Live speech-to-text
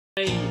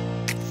A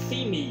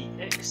FIMI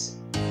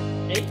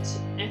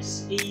X8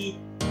 SE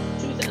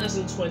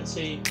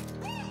 2020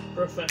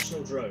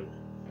 professional drone.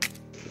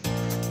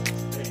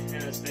 It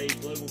has a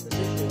global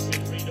positioning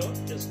team reader.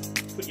 Just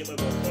put your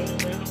mobile phone on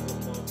there.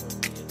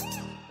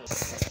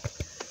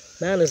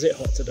 Man, is it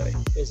hot today.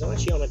 It's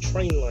actually on a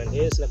train line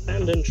here. It's an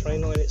abandoned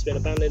train line. It's been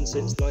abandoned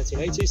since the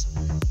 1980s.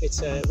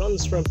 It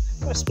runs from,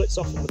 splits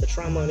off from where the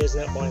tram line is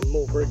out by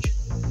Moorbridge.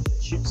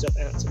 It shoots up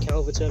out to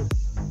Calverton.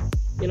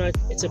 You know,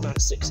 it's about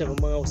 6-7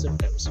 miles of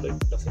absolute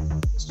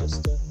nothing. It's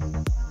just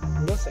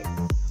nothing.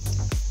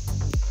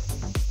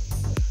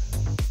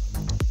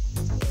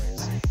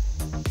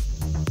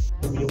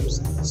 We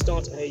always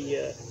start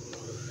a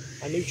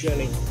new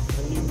journey,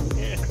 a new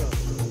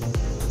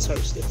aircraft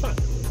toast. In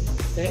fact,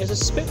 there is a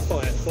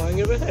Spitfire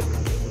flying overhead.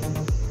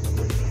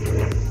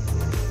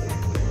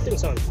 Dinner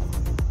time.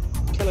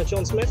 Can of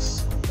John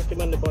Smith's,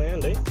 recommended by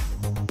Andy.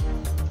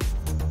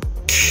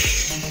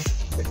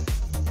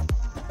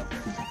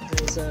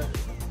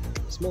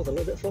 It's more than a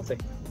little bit frothy.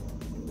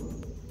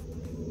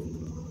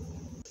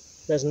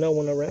 There's no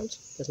one around,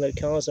 there's no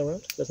cars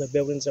around, there's no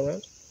buildings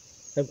around,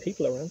 no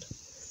people around.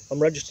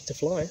 I'm registered to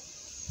fly.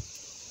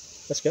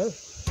 Let's go.